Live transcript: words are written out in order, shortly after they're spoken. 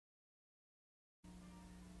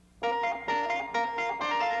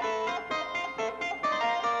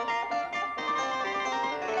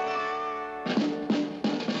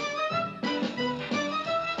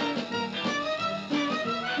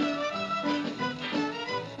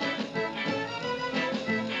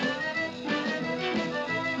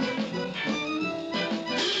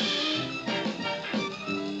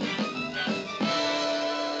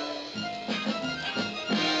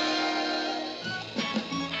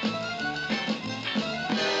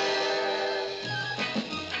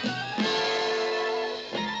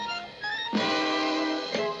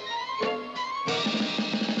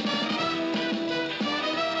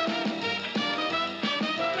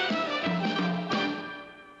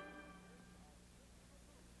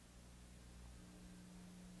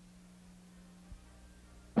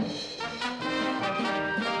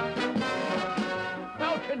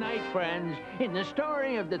friends, in the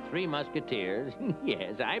story of the Three Musketeers,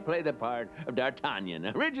 yes, I play the part of D'Artagnan.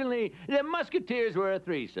 Originally, the Musketeers were a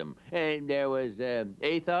threesome. There was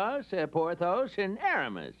Athos, Porthos, and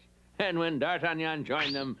Aramis. And when D'Artagnan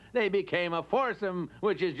joined them, they became a foursome,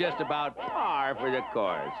 which is just about par for the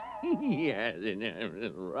course. Yes,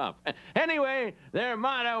 rough. Anyway, their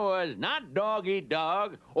motto was not dog eat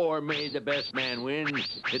dog or may the best man win.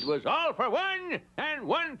 It was all for one and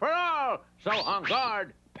one for all. So on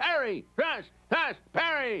guard, parry, thrust,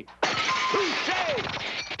 parry. Touché!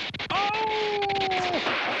 Oh!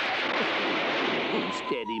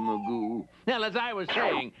 Steady, Magoo. Now, as I was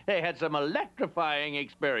saying, they had some electrifying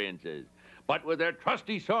experiences. But with their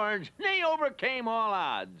trusty swords, they overcame all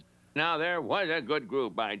odds. Now, there was a good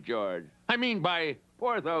group, by George. I mean, by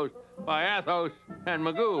Porthos, by Athos, and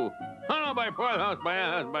Magoo. Oh, no, by Porthos, by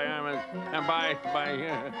Athos, by Aramis, and bye-bye.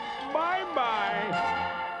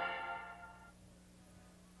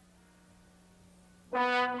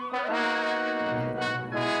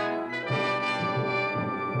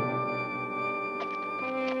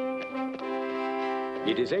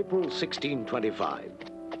 It is April 1625.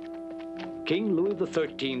 King Louis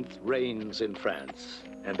XIII reigns in France,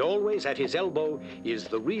 and always at his elbow is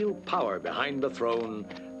the real power behind the throne,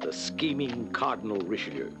 the scheming Cardinal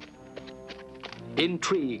Richelieu.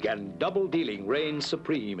 Intrigue and double-dealing reign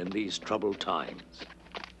supreme in these troubled times.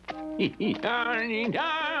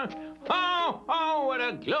 Oh, what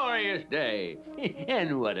a glorious day.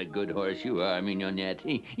 And what a good horse you are, Mignonette.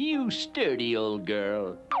 You sturdy old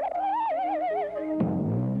girl.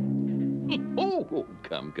 Oh,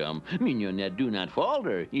 come, Mignonette, do not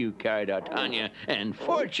falter. You carry D'Artagnan, and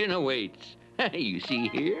fortune awaits. You see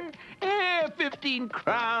here? 15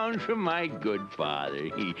 crowns from my good father.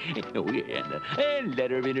 And a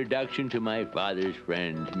letter of introduction to my father's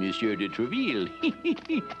friend, Monsieur de Treville.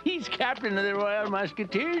 He's captain of the Royal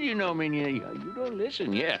Musketeers, you know, Mignonette. You don't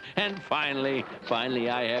listen, yeah. And finally,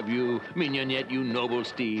 I have you, Mignonette, you noble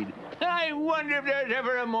steed. I wonder if there's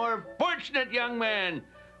ever a more fortunate young man.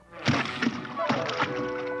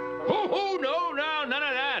 Oh, no, none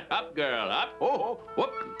of that. Up, girl, up. Oh,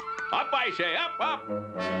 whoop. Up, I say, up.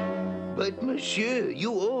 But, monsieur,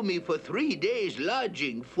 you owe me for 3 days'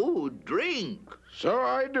 lodging, food, drink. So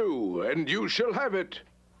I do, and you shall have it,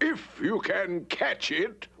 if you can catch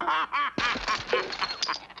it.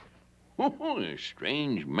 Oh, there's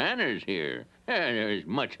strange manners here. There's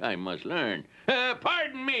much I must learn.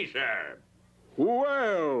 Pardon me, sir.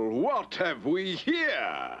 Well, what have we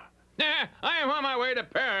here? I am on my way to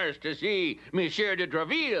Paris to see Monsieur de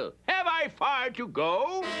Treville. Have I far to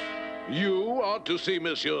go? You are to see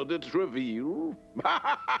Monsieur de Treville?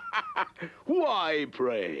 Why,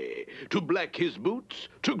 pray? To black his boots?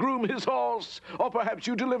 To groom his horse? Or perhaps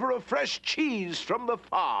you deliver a fresh cheese from the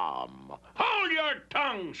farm? Hold your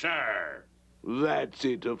tongue, sir. That's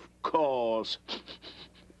it, of course.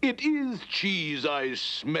 It is cheese I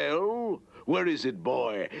smell. Where is it,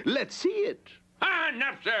 boy? Let's see it.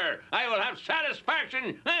 Enough, sir. I will have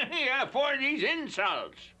satisfaction for these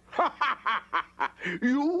insults.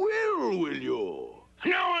 You will you?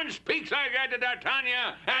 No one speaks like that to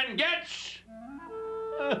D'Artagnan and gets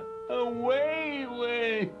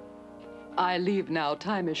away. I leave now.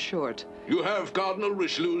 Time is short. You have Cardinal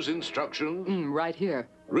Richelieu's instructions? Right here.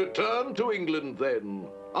 Return to England, then.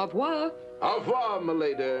 Au revoir. Au revoir,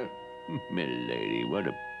 milady. Milady, what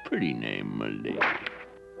a pretty name, milady.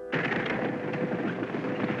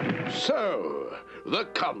 So, the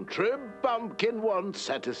country bumpkin wants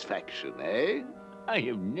satisfaction, eh? I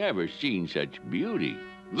have never seen such beauty.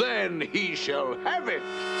 Then he shall have it.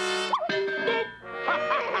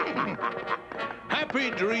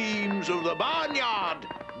 Happy dreams of the barnyard,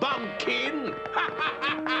 bumpkin.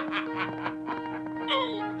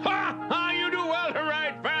 You do well to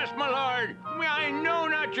ride fast, my lord. I know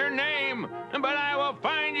not your name, but I will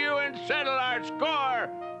find you and settle our score.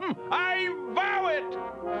 I vow it.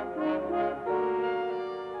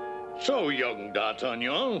 So, young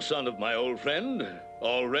D'Artagnan, son of my old friend,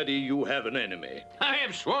 already you have an enemy. I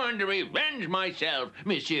have sworn to revenge myself,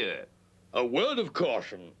 monsieur. A word of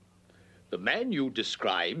caution. The man you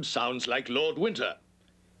describe sounds like Lord Winter.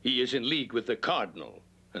 He is in league with the Cardinal,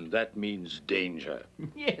 and that means danger.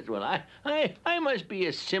 Yes, well, I must be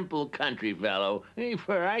a simple country fellow,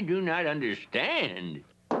 for I do not understand.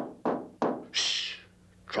 Shh!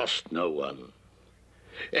 Trust no one.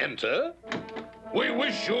 Enter. We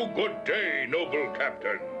wish you good day, noble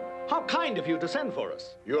captain. How kind of you to send for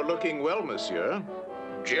us. You're looking well, monsieur.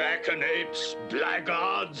 Jackanapes,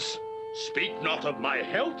 blackguards. Speak not of my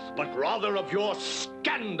health, but rather of your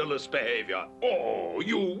scandalous behavior. Oh,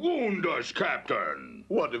 you wound us, Captain.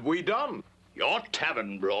 What have we done? Your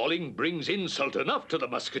tavern brawling brings insult enough to the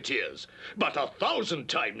Musketeers, but 1,000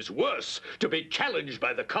 times worse to be challenged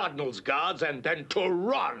by the Cardinal's guards and then to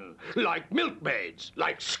run like milkmaids,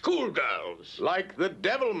 like schoolgirls. Like the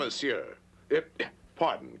devil, monsieur.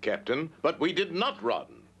 Pardon, Captain, but we did not run.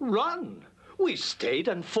 Run? We stayed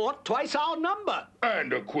and fought twice our number.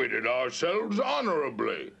 And acquitted ourselves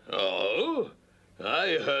honorably. Oh?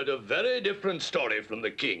 I heard a very different story from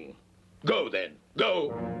the king. Go then,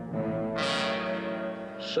 go.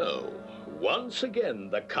 So, once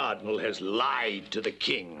again, the Cardinal has lied to the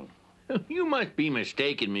king. You must be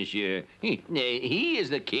mistaken, monsieur. He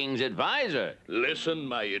is the king's advisor. Listen,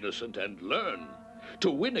 my innocent, and learn.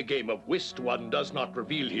 To win a game of whist, one does not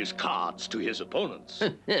reveal his cards to his opponents.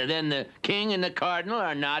 Then the king and the cardinal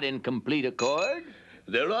are not in complete accord?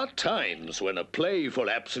 There are times when a play for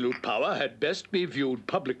absolute power had best be viewed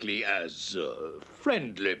publicly as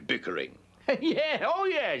friendly bickering.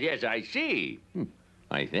 Yes, I see.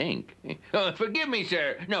 I think. Forgive me,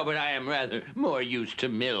 sir. No, but I am rather more used to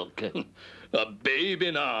milk. A babe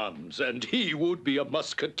in arms, and he would be a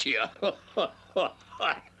musketeer.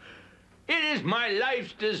 It is my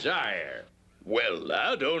life's desire. Well,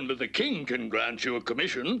 lad, only the king can grant you a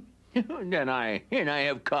commission. Then I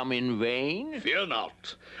have come in vain? Fear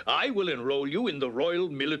not. I will enroll you in the Royal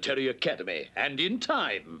Military Academy, and in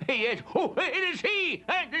time... Yes, it is he!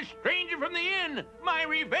 The stranger from the inn! My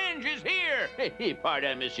revenge is here!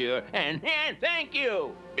 Pardon, monsieur, and thank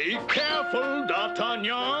you! Be careful,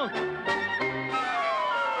 D'Artagnan!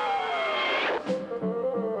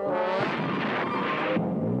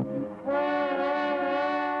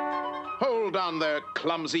 Hold on there,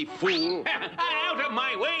 clumsy fool. Out of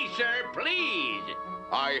my way, sir, please!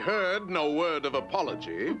 I heard no word of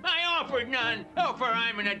apology. I offered none, for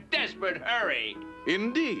I'm in a desperate hurry.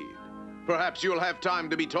 Indeed. Perhaps you'll have time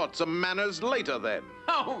to be taught some manners later, then.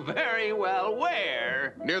 Oh, very well.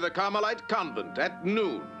 Where? Near the Carmelite convent at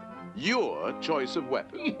noon. Your choice of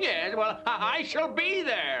weapon. Yes, well, I shall be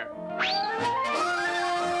there.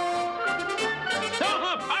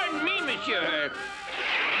 Oh, pardon me, monsieur.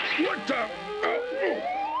 What the?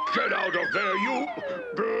 Get out of there, you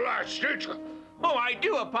blast it! Oh, I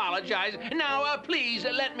do apologize. Now, please,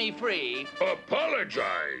 let me free.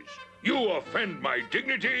 Apologize? You offend my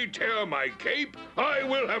dignity, tear my cape? I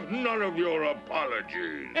will have none of your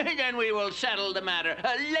apologies. Then we will settle the matter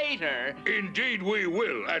later. Indeed we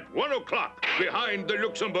will, at 1 o'clock, behind the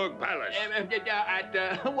Luxembourg Palace.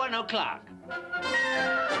 At 1 o'clock.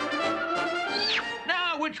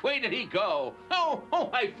 Now, which way did he go? Oh,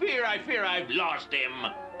 I fear I've lost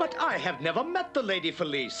him. But I have never met the Lady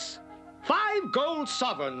Felice. 5 gold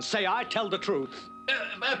sovereigns say I tell the truth.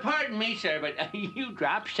 Pardon me, sir, but you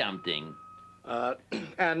dropped something. Now,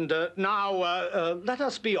 let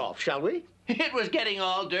us be off, shall we? It was getting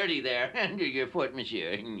all dirty there, under your foot,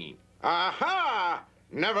 monsieur. Aha!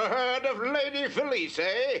 Never heard of Lady Felice,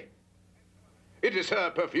 eh? It is her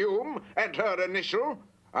perfume and her initial.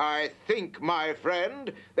 I think, my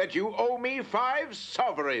friend, that you owe me 5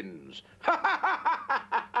 sovereigns.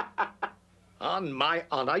 On my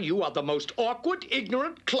honor, you are the most awkward,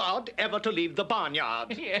 ignorant clod ever to leave the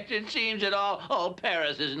barnyard. Yes, it seems that all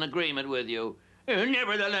Paris is in agreement with you.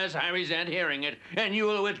 Nevertheless, I resent hearing it, and you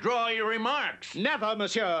will withdraw your remarks. Never,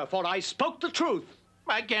 monsieur, for I spoke the truth.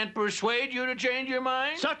 I can't persuade you to change your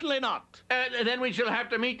mind? Certainly not. Then we shall have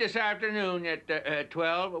to meet this afternoon at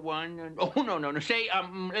 12, 1... Oh, no. Say,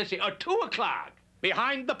 let's see, 2 o'clock.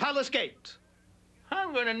 Behind the palace gate.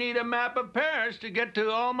 I'm going to need a map of Paris to get to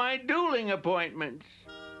all my dueling appointments.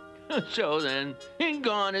 So then,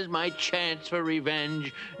 gone is my chance for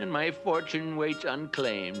revenge, and my fortune waits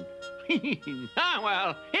unclaimed.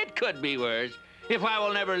 Well, it could be worse. If I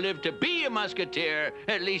will never live to be a musketeer,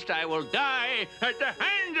 at least I will die at the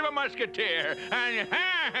hands of a musketeer.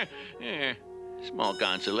 And, small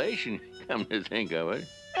consolation, come to think of it.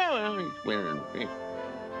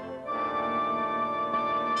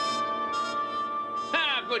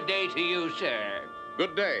 Good day to you, sir.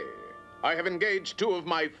 Good day. I have engaged 2 of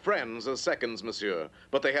my friends as seconds, monsieur,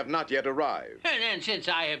 but they have not yet arrived. And then, since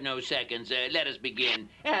I have no seconds, let us begin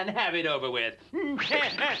and have it over with. On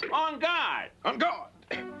guard! On guard!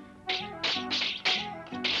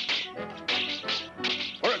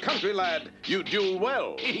 For a country lad, you duel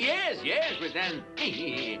well. Yes, but then,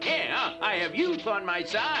 I have youth on my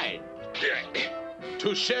side.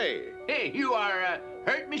 Touché. Hey, you are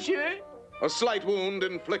hurt, monsieur? A slight wound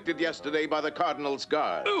inflicted yesterday by the Cardinal's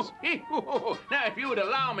guards. Now, if you would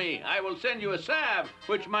allow me, I will send you a salve,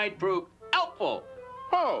 which might prove helpful.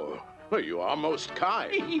 Oh, well, you are most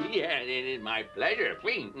kind. Yeah, it is my pleasure.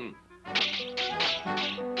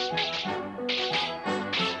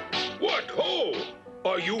 What ho!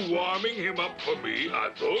 Are you warming him up for me,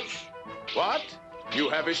 Athos? What? You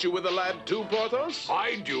have issue with the lad too, Porthos?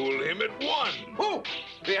 I duel him at one. Oh,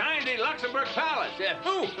 behind the Luxembourg Palace.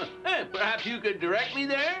 Perhaps you could direct me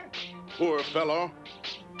there? Poor fellow.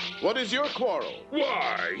 What is your quarrel?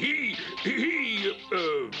 Why,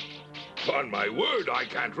 on my word, I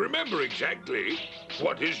can't remember exactly.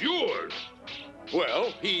 What is yours?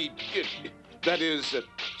 Well, that is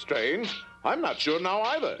strange. I'm not sure now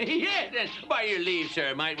either. Yes, and by your leave,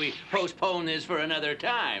 sir, might we postpone this for another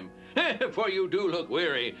time? For you do look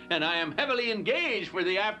weary, and I am heavily engaged for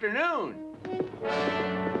the afternoon.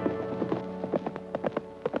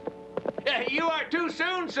 You are too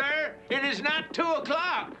soon, sir. It is not 2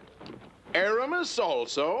 o'clock. Aramis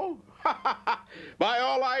also? By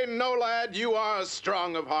all I know, lad, you are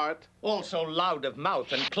strong of heart. Also loud of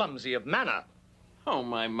mouth and clumsy of manner. Oh,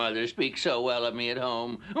 my mother speaks so well of me at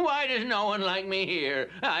home. Why does no one like me here?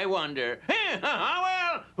 I wonder.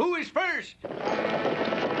 Well, who is first?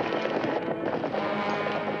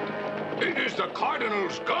 It is the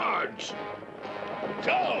Cardinal's guards.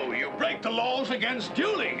 So, you break the laws against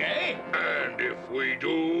dueling, eh? And if we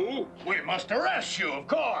do? We must arrest you, of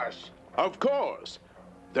course. Of course.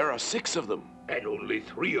 There are 6 of them. And only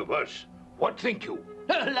 3 of us. What think you?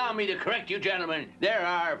 Allow me to correct you, gentlemen. There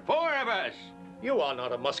are 4 of us. You are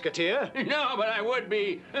not a musketeer. No, but I would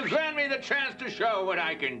be. Grant me the chance to show what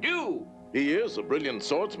I can do. He is a brilliant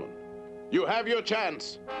swordsman. You have your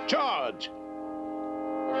chance. Charge!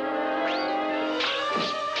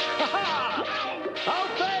 How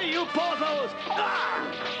fare you, Porthos?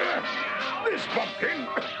 This bumpkin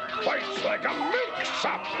fights like a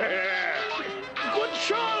milksop. Good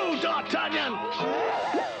show, D'Artagnan.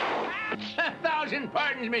 1,000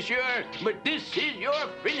 pardons, monsieur, but this is your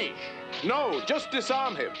finish. No, just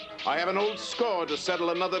disarm him. I have an old score to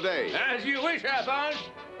settle another day. As you wish, Athos.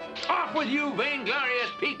 Off with you,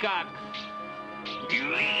 vainglorious peacock.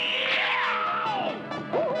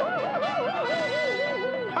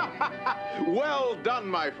 Well done,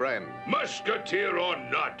 my friend. Musketeer or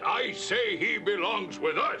not, I say he belongs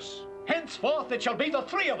with us. Henceforth, it shall be the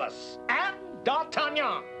 3 of us, and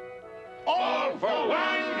D'Artagnan. All for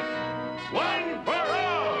one, one for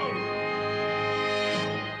all.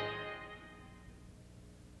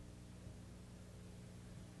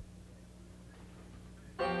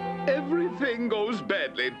 Everything goes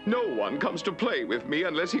badly. No one comes to play with me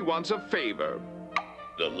unless he wants a favor.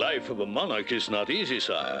 The life of a monarch is not easy,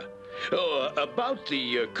 sire. About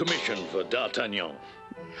the commission for D'Artagnan.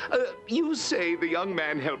 You say the young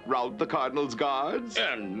man helped rout the Cardinal's guards?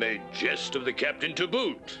 And made jest of the captain to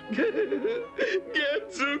boot.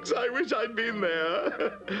 Gadzooks, I wish I'd been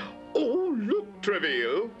there. Oh, look,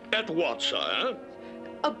 Treville. At what, sire?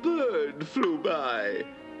 A bird flew by.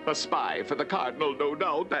 A spy for the Cardinal, no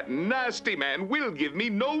doubt. That nasty man will give me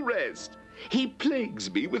no rest. He plagues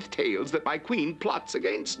me with tales that my queen plots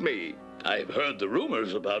against me. I've heard the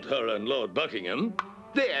rumors about her and Lord Buckingham.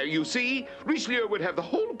 There, you see, Richelieu would have the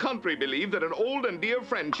whole country believe that an old and dear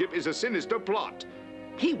friendship is a sinister plot.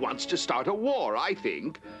 He wants to start a war, I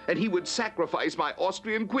think, and he would sacrifice my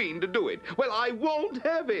Austrian queen to do it. Well, I won't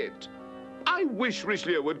have it. I wish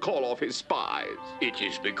Richelieu would call off his spies. It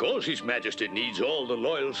is because His Majesty needs all the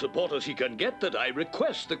loyal supporters he can get that I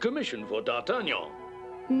request the commission for D'Artagnan.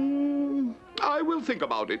 I will think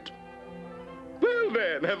about it. Well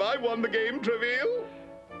then, have I won the game, Treville?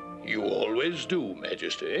 You always do,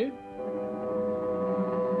 Majesty.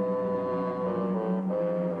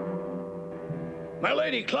 My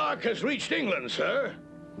Lady Clark has reached England, sir.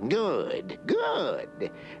 Good,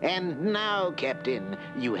 good. And now, Captain,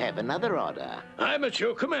 you have another order. I'm at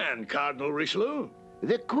your command, Cardinal Richelieu.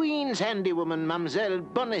 The Queen's handywoman, Mademoiselle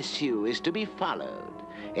Bonacieux, is to be followed.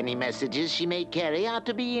 Any messages she may carry are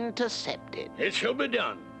to be intercepted. It shall be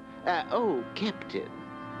done. Oh, Captain,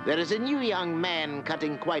 there is a new young man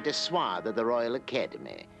cutting quite a swath at the Royal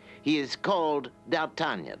Academy. He is called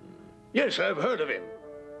D'Artagnan. Yes, I've heard of him.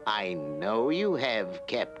 I know you have,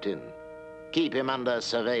 Captain. Keep him under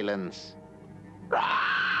surveillance.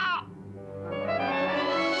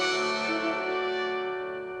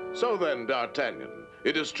 So then, D'Artagnan,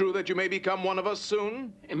 it is true that you may become one of us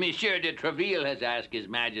soon? Monsieur de Treville has asked His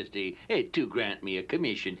Majesty to grant me a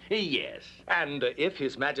commission. Yes. And if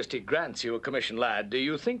His Majesty grants you a commission, lad, do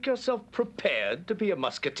you think yourself prepared to be a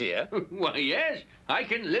musketeer? Why, yes. I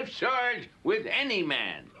can lift swords with any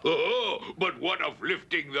man. Oh, but what of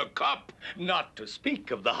lifting the cup? Not to speak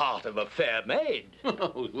of the heart of a fair maid.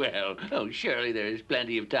 Oh, well, surely there is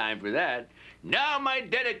plenty of time for that. Now my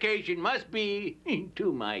dedication must be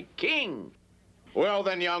to my king. Well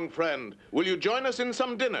then, young friend, will you join us in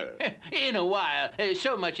some dinner? In a while.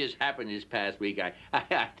 So much has happened this past week, I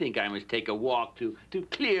think I must take a walk to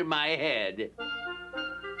clear my head.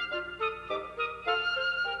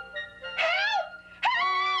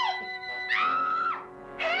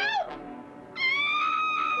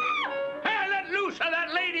 Let loose of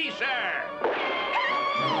that lady, sir!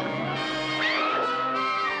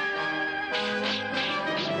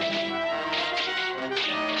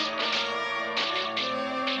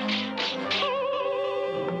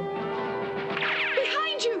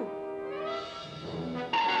 Behind you!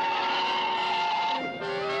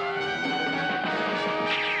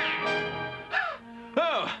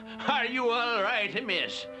 Oh, are you all right,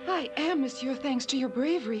 miss? I am, monsieur, thanks to your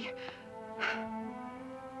bravery.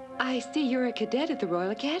 I see you're a cadet at the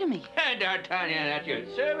Royal Academy. D'Artagnan, at your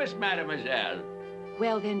service, mademoiselle.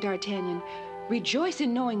 Well then, D'Artagnan, rejoice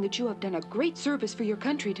in knowing that you have done a great service for your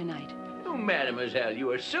country tonight. Oh, mademoiselle,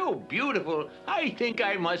 you are so beautiful, I think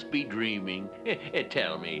I must be dreaming.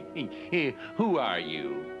 Tell me, who are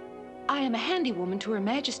you? I am a handy woman to Her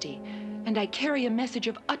Majesty, and I carry a message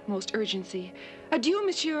of utmost urgency. Adieu,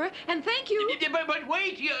 monsieur, and thank you. But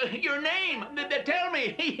wait, your name. Tell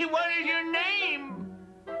me, what is your name?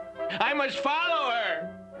 I must follow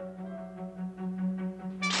her.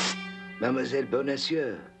 Mademoiselle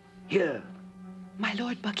Bonacieux, here. My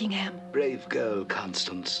Lord Buckingham. Brave girl,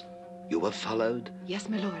 Constance. You were followed? Yes,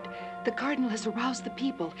 my lord. The cardinal has aroused the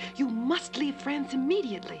people. You must leave France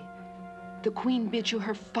immediately. The queen bids you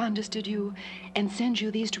her fondest adieu and sends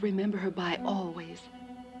you these to remember her by always.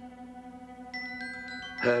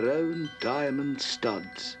 Her own diamond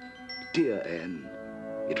studs. Dear Anne,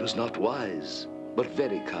 it was not wise, but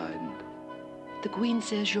very kind. The queen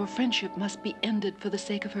says your friendship must be ended for the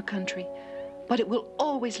sake of her country, but it will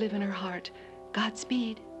always live in her heart.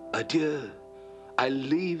 Godspeed. Adieu. I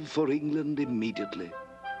leave for England immediately.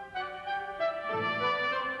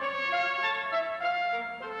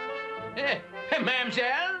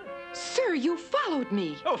 Mademoiselle? Sir, you followed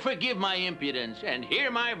me. Oh, forgive my impudence, and hear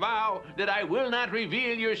my vow that I will not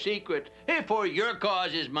reveal your secret, for your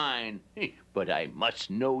cause is mine. But I must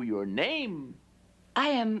know your name. I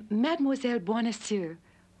am Mademoiselle Bonacieux,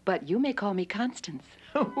 but you may call me Constance.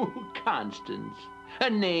 Oh, Constance, a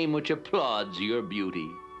name which applauds your beauty.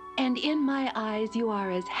 And in my eyes, you are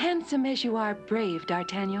as handsome as you are brave,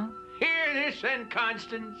 D'Artagnan. Hear this, then,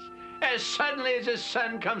 Constance. As suddenly as the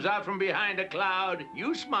sun comes out from behind a cloud,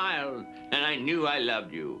 you smiled, and I knew I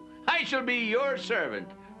loved you. I shall be your servant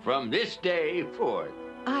from this day forth.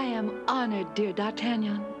 I am honored, dear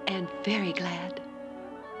D'Artagnan, and very glad.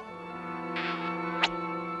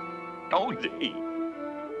 Oh, thee.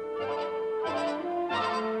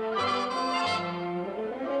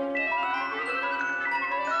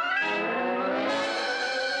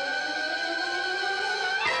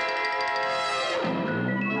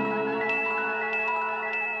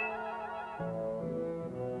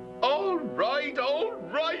 All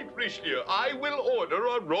right, Richelieu. I will order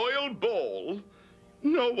a royal ball.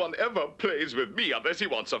 No one ever plays with me unless he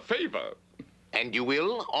wants a favor. And you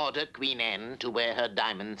will order Queen Anne to wear her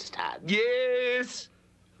diamond studs? Yes.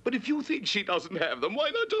 But if you think she doesn't have them, why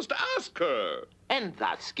not just ask her? And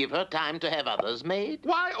thus give her time to have others made?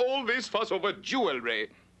 Why all this fuss over jewelry?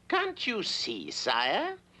 Can't you see,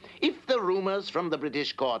 sire? If the rumors from the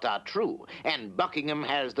British court are true, and Buckingham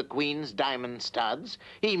has the Queen's diamond studs,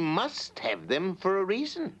 he must have them for a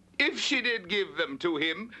reason. If she did give them to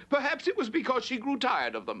him, perhaps it was because she grew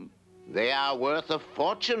tired of them. They are worth a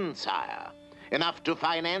fortune, sire. Enough to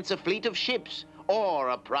finance a fleet of ships or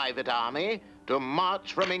a private army to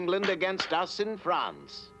march from England against us in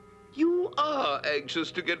France. You are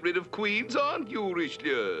anxious to get rid of queens, aren't you,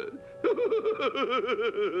 Richelieu?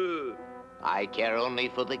 I care only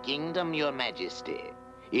for the kingdom, Your Majesty.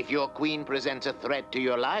 If your queen presents a threat to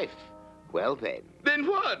your life, well then. Then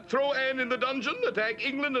what? Throw Anne in the dungeon, attack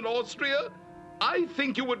England and Austria? I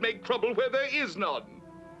think you would make trouble where there is none.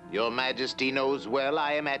 Your Majesty knows well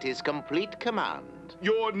I am at his complete command.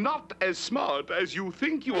 You're not as smart as you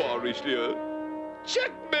think you are, Richelieu.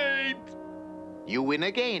 Checkmate! You win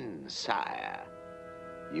again, sire.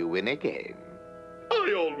 You win again.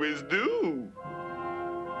 I always do.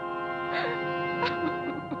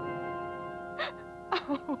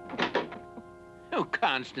 Oh,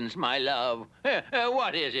 Constance, my love.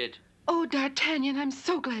 What is it? Oh, D'Artagnan, I'm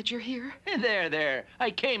so glad you're here. There. I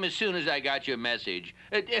came as soon as I got your message.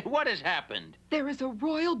 What has happened? There is a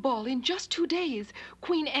royal ball in just 2 days.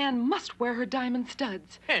 Queen Anne must wear her diamond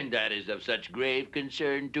studs. And that is of such grave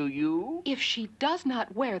concern to you? If she does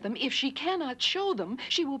not wear them, if she cannot show them,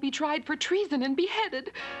 she will be tried for treason and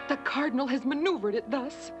beheaded. The cardinal has maneuvered it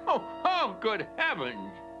thus. Oh, good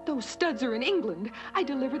heavens. Those studs are in England. I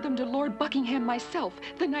delivered them to Lord Buckingham myself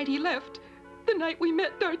the night he left. The night we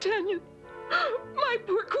met, D'Artagnan. My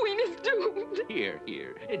poor queen is doomed. Here,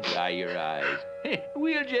 dry your eyes.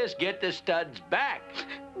 We'll just get the studs back.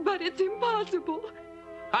 But it's impossible.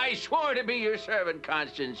 I swore to be your servant,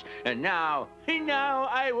 Constance, and now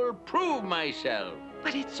I will prove myself.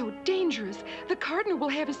 But it's so dangerous. The cardinal will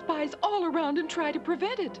have his spies all around and try to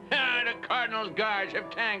prevent it. The cardinal's guards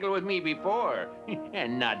have tangled with me before,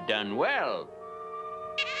 and not done well.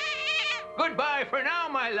 Goodbye for now,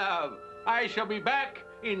 my love. I shall be back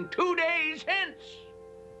in 2 days hence.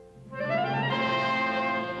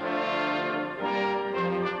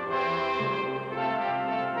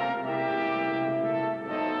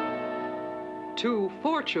 To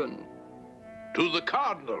fortune. To the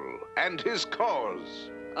cardinal and his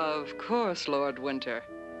cause. Of course, Lord Winter.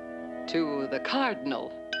 To the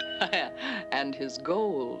cardinal and his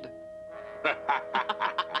gold.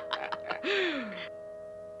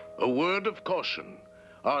 A word of caution.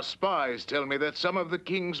 Our spies tell me that some of the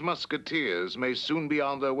king's musketeers may soon be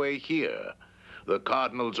on their way here. The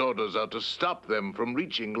cardinal's orders are to stop them from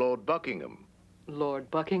reaching Lord Buckingham.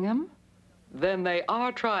 Lord Buckingham? Then they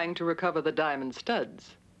are trying to recover the diamond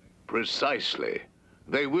studs. Precisely.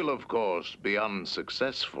 They will, of course, be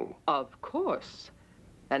unsuccessful. Of course.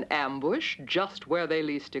 An ambush just where they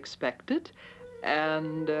least expect it,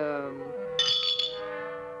 and, The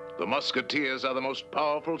Musketeers are the most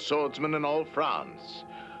powerful swordsmen in all France.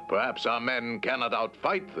 Perhaps our men cannot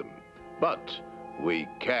outfight them, but we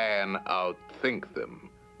can outthink them.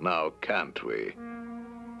 Now, can't we?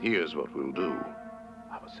 Here's what we'll do.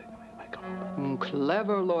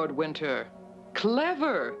 Clever, Lord Winter.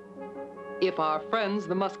 Clever! If our friends,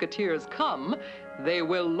 the Musketeers, come, they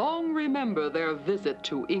will long remember their visit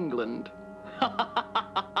to England.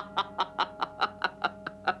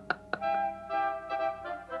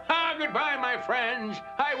 Goodbye, my friends.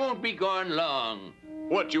 I won't be gone long.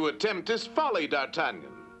 What you attempt is folly,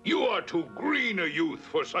 D'Artagnan. You are too green a youth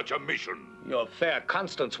for such a mission. Your fair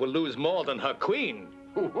Constance will lose more than her queen.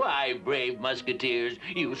 Why, brave musketeers,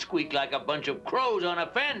 you squeak like a bunch of crows on a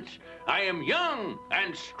fence. I am young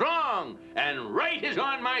and strong, and right is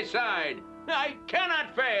on my side. I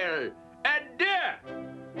cannot fail. Adieu!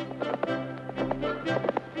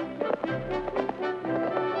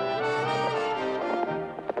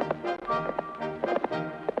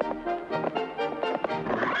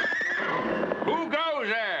 Who goes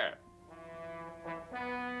there?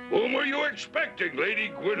 Whom were you expecting,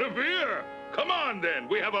 Lady Guinevere? Come on, then.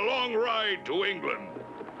 We have a long ride to England.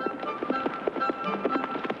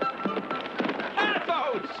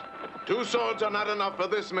 Athos! 2 swords are not enough for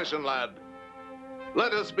this mission, lad.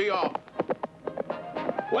 Let us be off.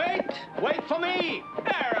 Wait for me!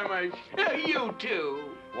 Aramis, you too.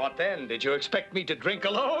 What then? Did you expect me to drink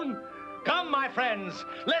alone? Come, my friends,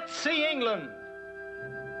 let's see England.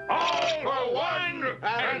 All for one,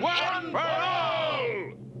 and one for all!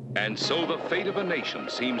 And so the fate of a nation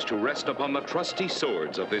seems to rest upon the trusty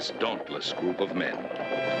swords of this dauntless group of men.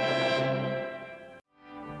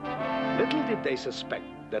 Little did they suspect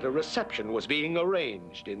that a reception was being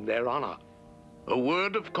arranged in their honor. A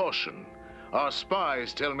word of caution. Our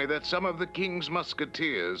spies tell me that some of the king's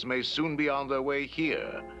musketeers may soon be on their way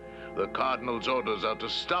here. The cardinal's orders are to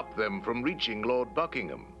stop them from reaching Lord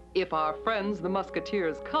Buckingham. If our friends, the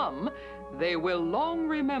Musketeers, come, they will long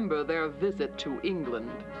remember their visit to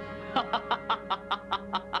England.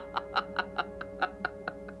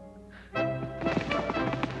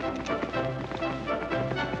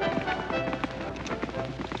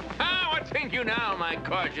 What think you now, my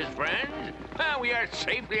gorgeous friends? We are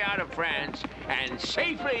safely out of France and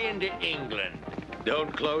safely into England.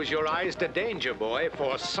 Don't close your eyes to danger, boy,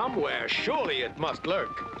 for somewhere surely it must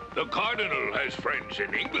lurk. The Cardinal has friends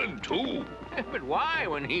in England, too. But why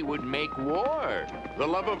when he would make war? The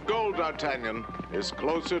love of gold, D'Artagnan, is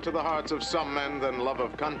closer to the hearts of some men than love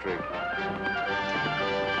of country.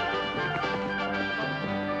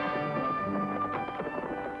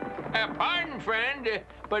 Pardon, friend,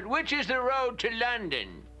 but which is the road to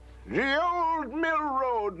London? The old mill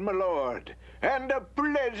road, my lord, and a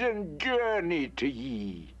pleasant journey to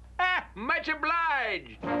ye. Much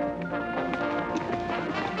obliged.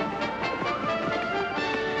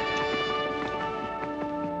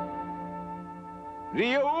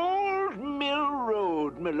 The old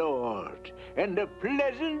my lord, and a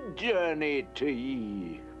pleasant journey to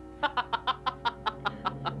ye.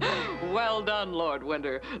 Well done, Lord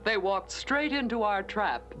Winter. They walked straight into our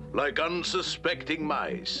trap. Like unsuspecting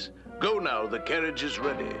mice. Go now, the carriage is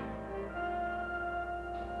ready.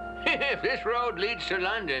 If this road leads to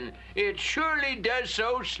London, it surely does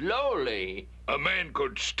so slowly. A man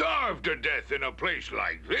could starve to death in a place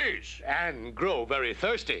like this. And grow very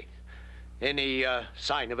thirsty. Any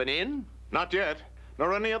sign of an inn? Not yet,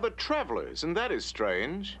 nor any other travelers, and that is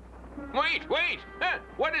strange. Wait, wait!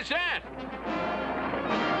 What is that?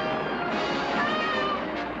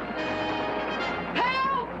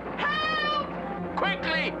 Help! Help!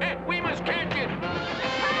 Quickly! We must catch it!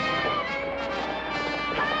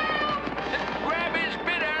 Grab his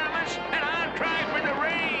bit, Aramis, and I'll try for the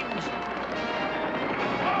reins!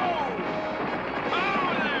 Oh! Oh,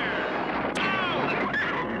 there!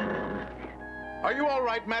 Are you all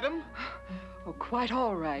right, madam? Oh, quite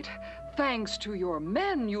all right. Thanks to your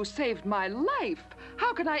men, you saved my life.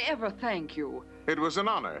 How can I ever thank you? It was an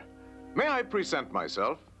honor. May I present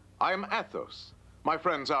myself? I am Athos. My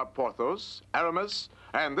friends are Porthos, Aramis,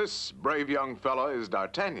 and this brave young fellow is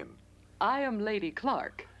D'Artagnan. I am Lady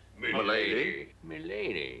Clark. Milady.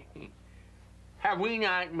 Milady. Have we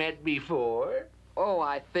not met before? Oh,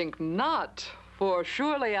 I think not. For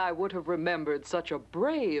surely I would have remembered such a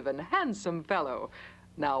brave and handsome fellow.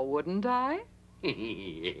 Now, wouldn't I?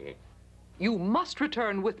 You must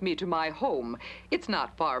return with me to my home. It's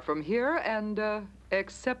not far from here, and,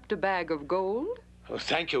 accept a bag of gold? Oh,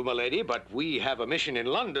 thank you, milady, but we have a mission in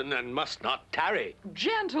London and must not tarry.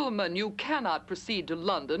 Gentlemen, you cannot proceed to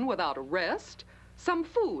London without a rest. Some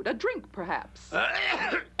food, a drink, perhaps.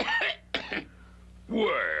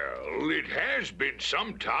 Well, it has been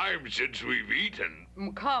some time since we've eaten.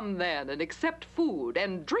 Come then, and accept food,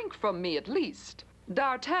 and drink from me at least.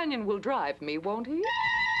 D'Artagnan will drive me, won't he?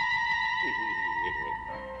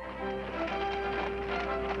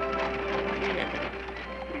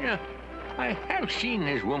 You know, I have seen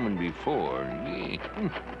this woman before,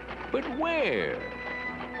 but where?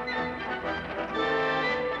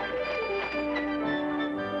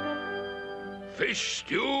 Fish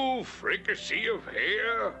stew, fricassee of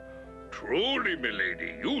hare. Truly,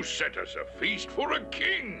 milady, you set us a feast for a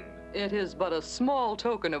king. It is but a small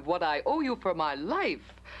token of what I owe you for my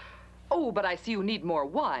life. Oh, but I see you need more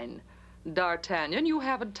wine. D'Artagnan, you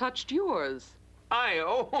haven't touched yours.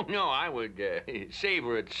 Oh, no, I would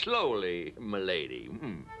savor it slowly, milady.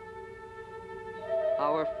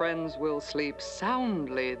 Our friends will sleep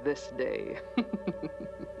soundly this day.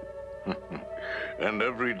 And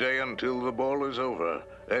every day until the ball is over,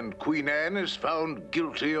 and Queen Anne is found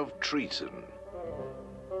guilty of treason.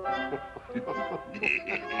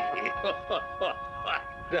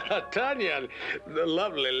 D'Artagnan, the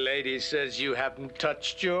lovely lady says you haven't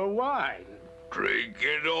touched your wine. Drink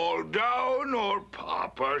it all down or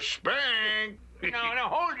Papa spank. No,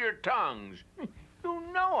 hold your tongues. You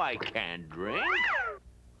know I can't drink.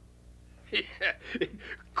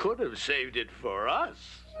 Could have saved it for us.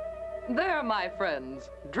 There, my friends,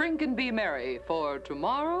 drink and be merry, for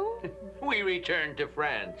tomorrow... We return to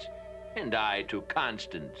France, and I to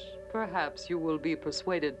Constance. Perhaps you will be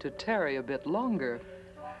persuaded to tarry a bit longer.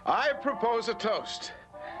 I propose a toast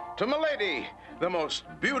to milady, the most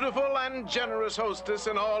beautiful and generous hostess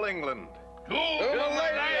in all England. To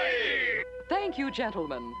milady! Thank you,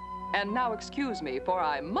 gentlemen. And now excuse me, for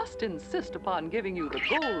I must insist upon giving you the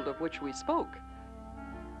gold of which we spoke.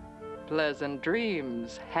 Pleasant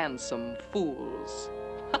dreams, handsome fools.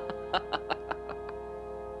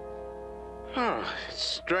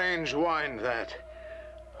 Strange wine, that.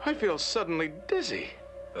 I feel suddenly dizzy.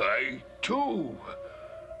 I, too.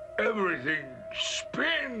 Everything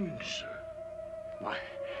spins.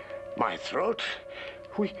 My throat.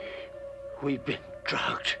 We've been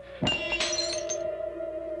drugged.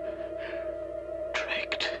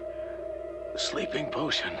 Tricked. Sleeping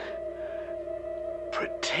potion.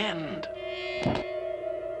 Pretend.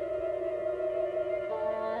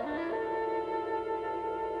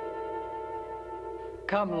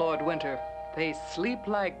 Come, Lord Winter. They sleep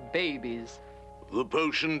like babies. The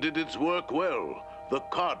potion did its work well. The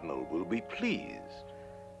Cardinal will be pleased.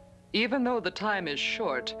 Even though the time is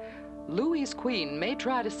short, Louis's queen may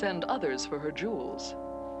try to send others for her jewels.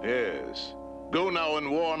 Yes. Go now and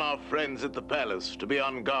warn our friends at the palace to be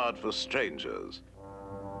on guard for strangers.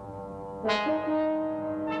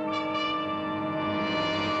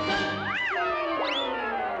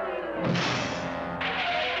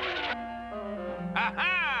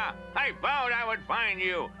 Aha! I vowed I would find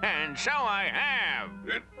you, and so I have.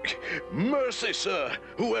 Mercy, sir,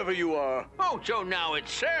 whoever you are. Oh, so now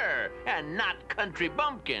it's sir, and not country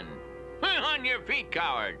bumpkin. On your feet,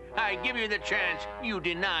 coward. I give you the chance you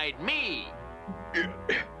denied me.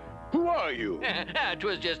 Who are you?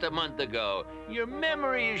 'Twas just a month ago. Your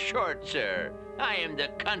memory is short, sir. I am the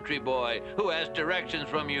country boy who asked directions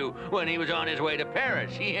from you when he was on his way to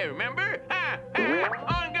Paris. Yeah, remember?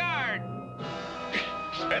 On guard!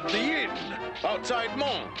 At the inn, outside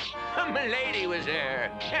Mons. Milady was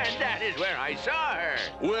there, and that is where I saw her.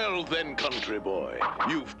 Well then, country boy,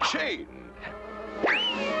 you've changed.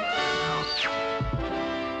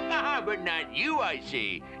 But not you, I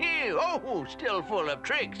see. You, oh, still full of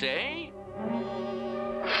tricks, eh?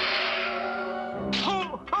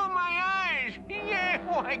 Oh, my eyes! Yeah,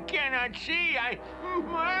 oh, I cannot see.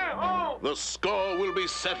 Oh. The score will be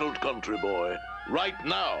settled, country boy, right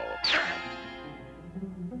now.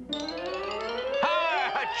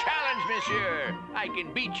 A challenge, monsieur. I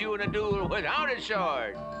can beat you in a duel without a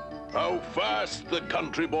sword. How fast the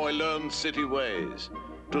country boy learns city ways.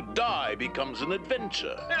 To die becomes an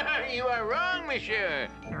adventure. You are wrong, monsieur.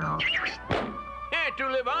 To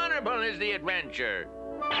live honorable is the adventure.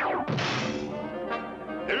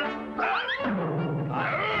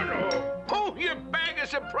 Oh, your bag of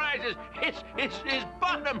surprises. It's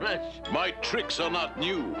bottomless. My tricks are not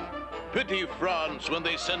new. Pity France when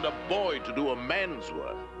they send a boy to do a man's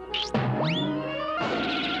work.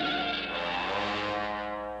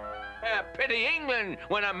 Pity England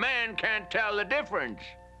when a man can't tell the difference.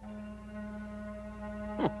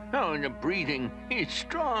 Oh, and the breathing is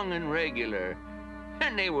strong and regular,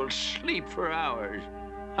 and they will sleep for hours.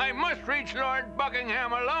 I must reach Lord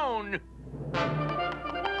Buckingham alone.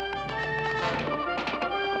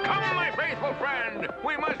 Come, my faithful friend,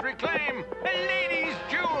 we must reclaim a lady's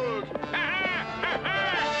jewels.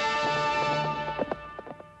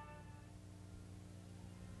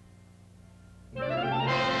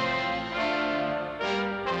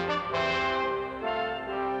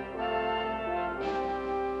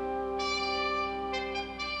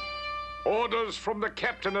 Orders from the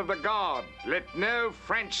captain of the guard. Let no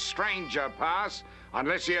French stranger pass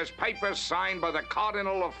unless he has papers signed by the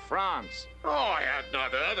Cardinal of France. Oh, I had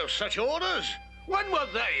not heard of such orders. When were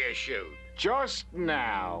they issued? Just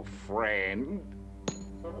now, friend.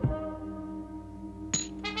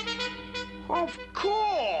 Of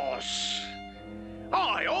course.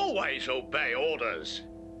 I always obey orders.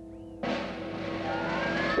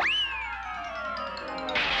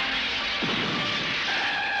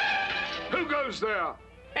 Who goes there?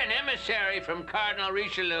 An emissary from Cardinal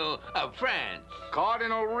Richelieu of France.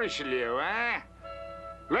 Cardinal Richelieu, eh?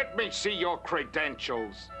 Let me see your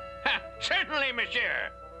credentials. Certainly, monsieur.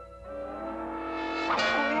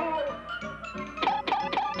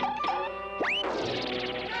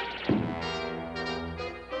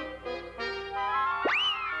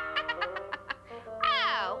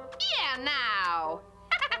 Oh, yeah, now.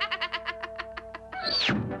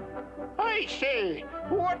 I say,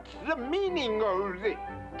 what's the meaning of this?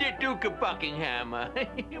 The Duke of Buckingham.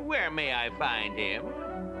 Where may I find him?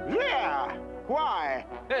 There. Why?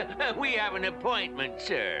 We have an appointment,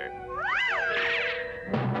 sir.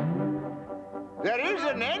 There is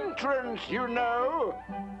an entrance, you know.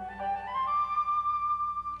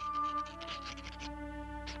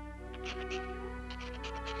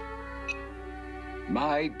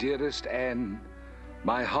 My dearest Anne,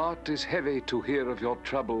 my heart is heavy to hear of your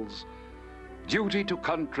troubles. Duty to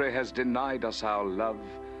country has denied us our love,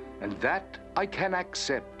 and that I can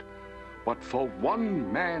accept. But for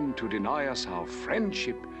one man to deny us our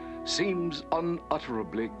friendship seems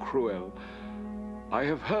unutterably cruel. I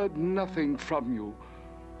have heard nothing from you,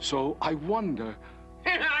 so I wonder...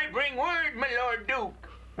 I bring word, my Lord Duke.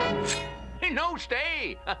 No,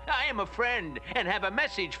 stay. I am a friend and have a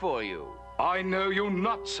message for you. I know you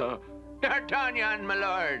not, sir. D'Artagnan, my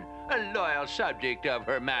lord, a loyal subject of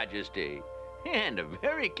Her Majesty, and a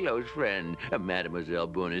very close friend of Mademoiselle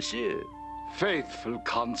Bonacieux. Faithful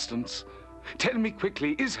Constance, tell me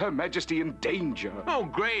quickly, is Her Majesty in danger? Oh,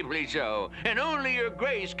 gravely so, and only your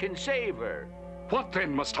grace can save her. What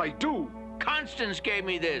then must I do? Constance gave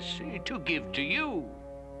me this to give to you.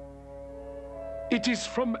 It is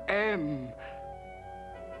from Anne.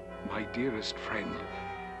 My dearest friend,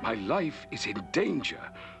 my life is in danger.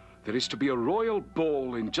 There is to be a royal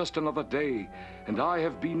ball in just another day, and I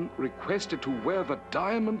have been requested to wear the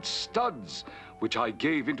diamond studs which I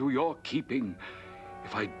gave into your keeping.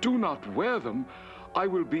 If I do not wear them, I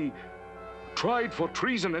will be tried for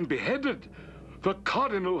treason and beheaded. The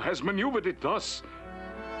Cardinal has maneuvered it thus.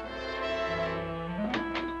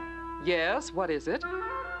 Yes, what is it?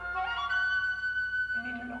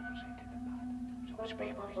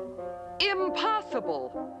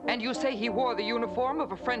 Impossible! And you say he wore the uniform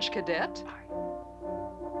of a French cadet?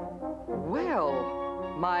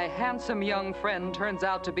 Well, my handsome young friend turns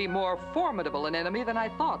out to be more formidable an enemy than I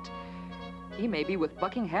thought. He may be with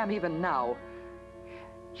Buckingham even now.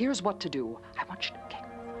 Here's what to do. I want you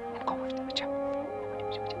to go with him.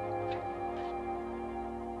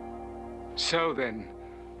 So then,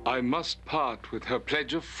 I must part with her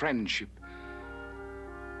pledge of friendship.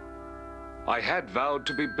 I had vowed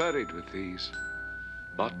to be buried with these,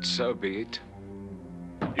 but so be it.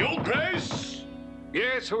 Your Grace!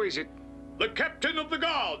 Yes, who is it? The Captain of the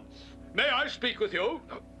Guards. May I speak with you?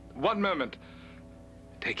 One moment.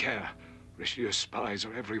 Take care. Richelieu's spies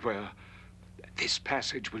are everywhere. This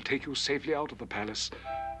passage will take you safely out of the palace.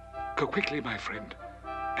 Go quickly, my friend,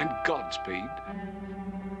 and Godspeed.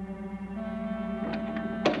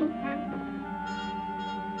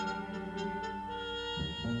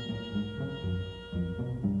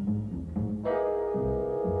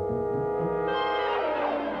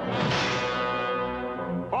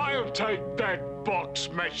 I'll take that box,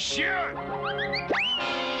 monsieur.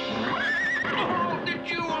 Oh, the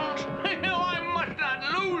jewels! No, I must not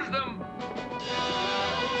lose them!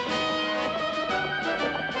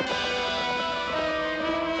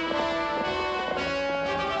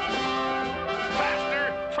 Faster!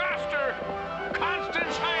 Faster!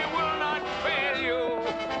 Constance, I will not fail you!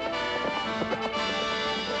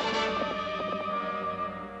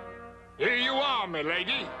 Here you are,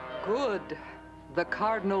 milady. Good. The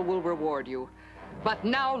Cardinal will reward you. But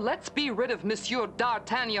now let's be rid of Monsieur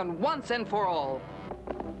D'Artagnan once and for all.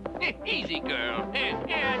 Easy, girl.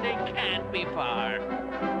 Yeah, they can't be far.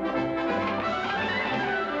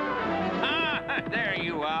 Ah, there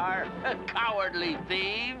you are. Cowardly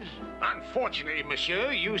thieves. Unfortunately,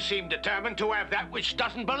 monsieur, you seem determined to have that which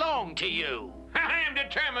doesn't belong to you. I am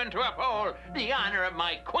determined to uphold the honor of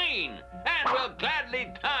my queen, and will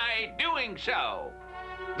gladly die doing so.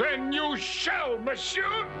 Then you shall,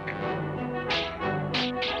 monsieur.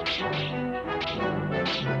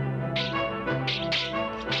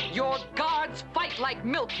 Your guards fight like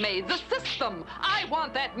milkmaids. The system! I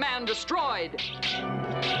want that man destroyed.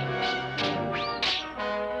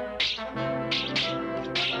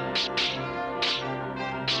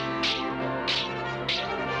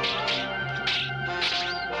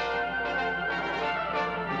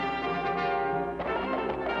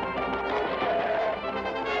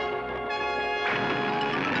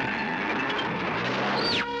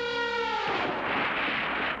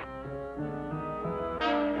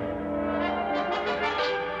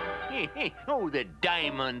 Oh, the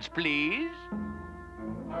diamonds, please.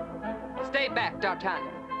 Stay back,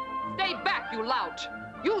 D'Artagnan. Stay back, you lout.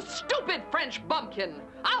 You stupid French bumpkin.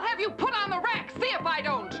 I'll have you put on the rack. See if I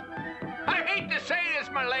don't. I hate to say this,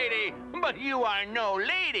 my lady, but you are no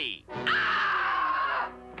lady.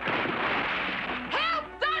 Ah! Help,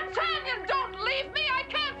 D'Artagnan! Don't leave me. I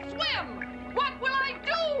can't swim. What will I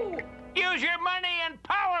do? Use your money and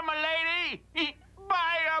power, my lady.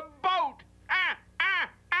 Buy a boat.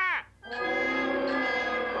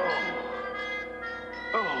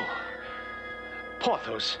 Oh.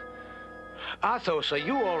 Porthos. Athos, are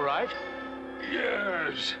you all right?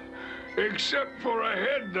 Yes, except for a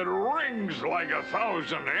head that rings like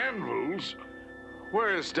 1,000 anvils.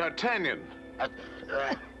 Where's D'Artagnan?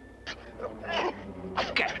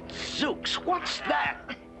 Gadzooks, what's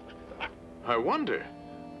that? I wonder,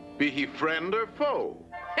 be he friend or foe?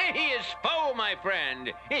 He is foe, my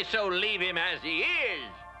friend. So leave him as he is.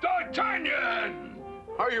 D'Artagnan!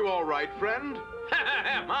 Are you all right, friend?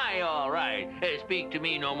 Am I all right? Speak to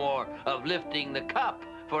me no more of lifting the cup,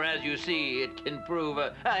 for as you see, it can prove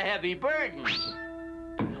a heavy burden.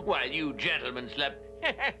 While you gentlemen slept,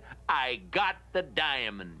 I got the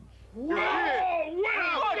diamonds. Oh,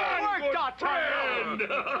 well done, good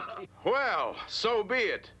D'Artagnan! Well, so be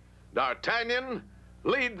it. D'Artagnan,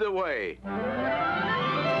 lead the way.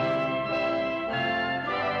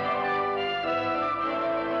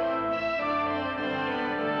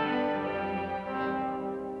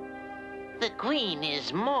 The Queen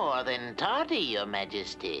is more than tardy, Your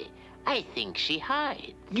Majesty. I think she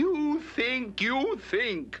hides. You think.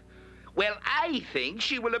 Well, I think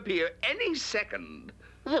she will appear any second.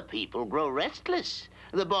 The people grow restless.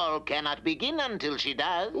 The ball cannot begin until she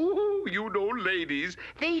does. Oh, you know, ladies,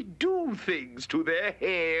 they do things to their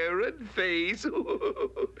hair and face.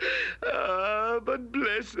 But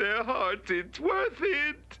bless their hearts, it's worth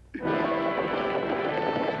it.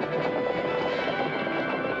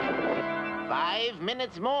 5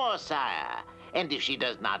 minutes more, sire. And if she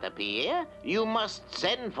does not appear, you must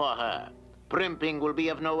send for her. Primping will be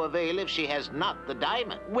of no avail if she has not the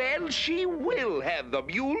diamond. Well, she will have them,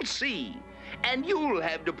 you'll see. And you'll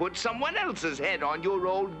have to put someone else's head on your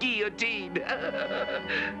old guillotine.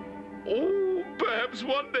 Oh, perhaps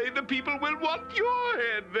one day the people will want your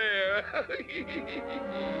head there.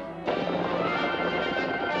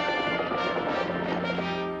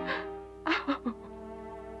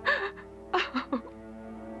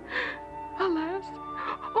 Alas,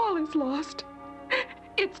 all is lost.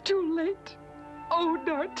 It's too late. Oh,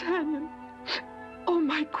 D'Artagnan. Oh,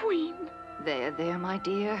 my queen. There, there, my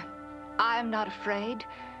dear. I am not afraid.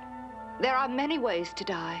 There are many ways to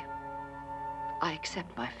die. I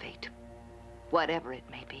accept my fate, whatever it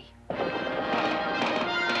may be.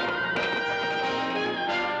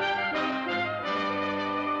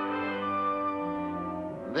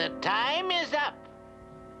 The time is up.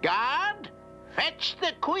 Guard, fetch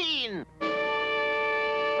the queen.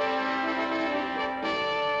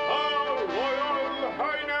 Our Royal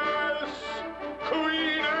Highness,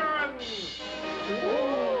 Queen Anne!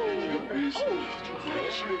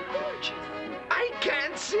 I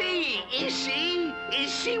can't see.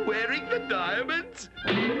 Is she wearing the diamonds?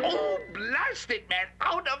 Oh, blast it, man,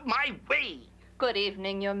 out of my way. Good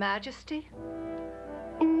evening, Your Majesty.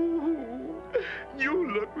 Ooh,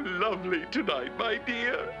 you look lovely tonight, my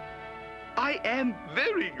dear. I am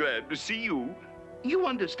very glad to see you. You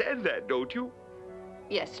understand that, don't you?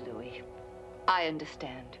 Yes, Louis. I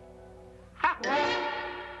understand. Ha!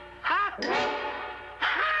 Ha!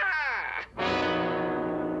 Ha!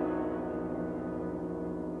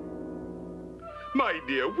 My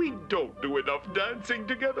dear, we don't do enough dancing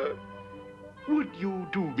together. Would you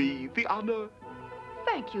do me the honor?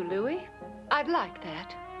 Thank you, Louis. I'd like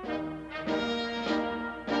that.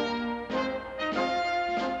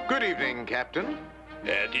 Good evening, Captain.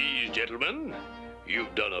 At ease, gentlemen.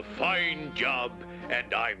 You've done a fine job,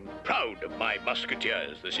 and I'm proud of my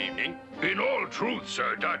musketeers this evening. In all truth,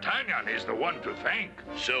 Sir, D'Artagnan is the one to thank.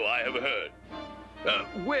 So I have heard.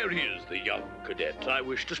 Where is the young cadet? I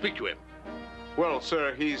wish to speak to him. Well,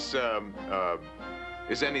 sir, he's,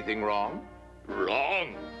 is anything wrong?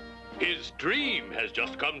 Wrong. His dream has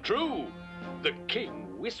just come true. The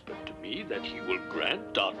king whispered to me that he will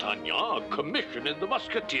grant D'Artagnan a commission in the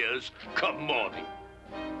Musketeers come morning.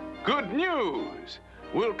 Good news!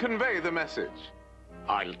 We'll convey the message.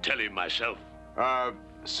 I'll tell him myself.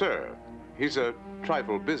 Sir, he's a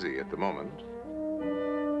trifle busy at the moment.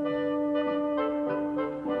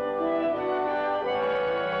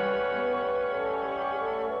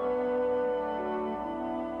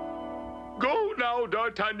 Go now,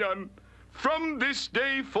 D'Artagnan. From this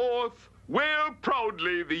day forth, wear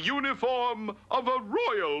proudly the uniform of a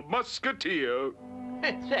royal musketeer.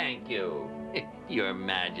 Thank you, Your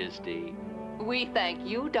Majesty. We thank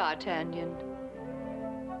you, D'Artagnan.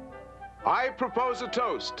 I propose a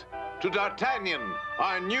toast to D'Artagnan,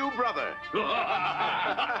 our new brother.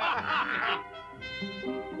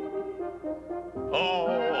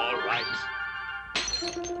 All right.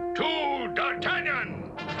 To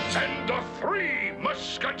D'Artagnan and the Three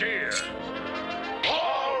Musketeers!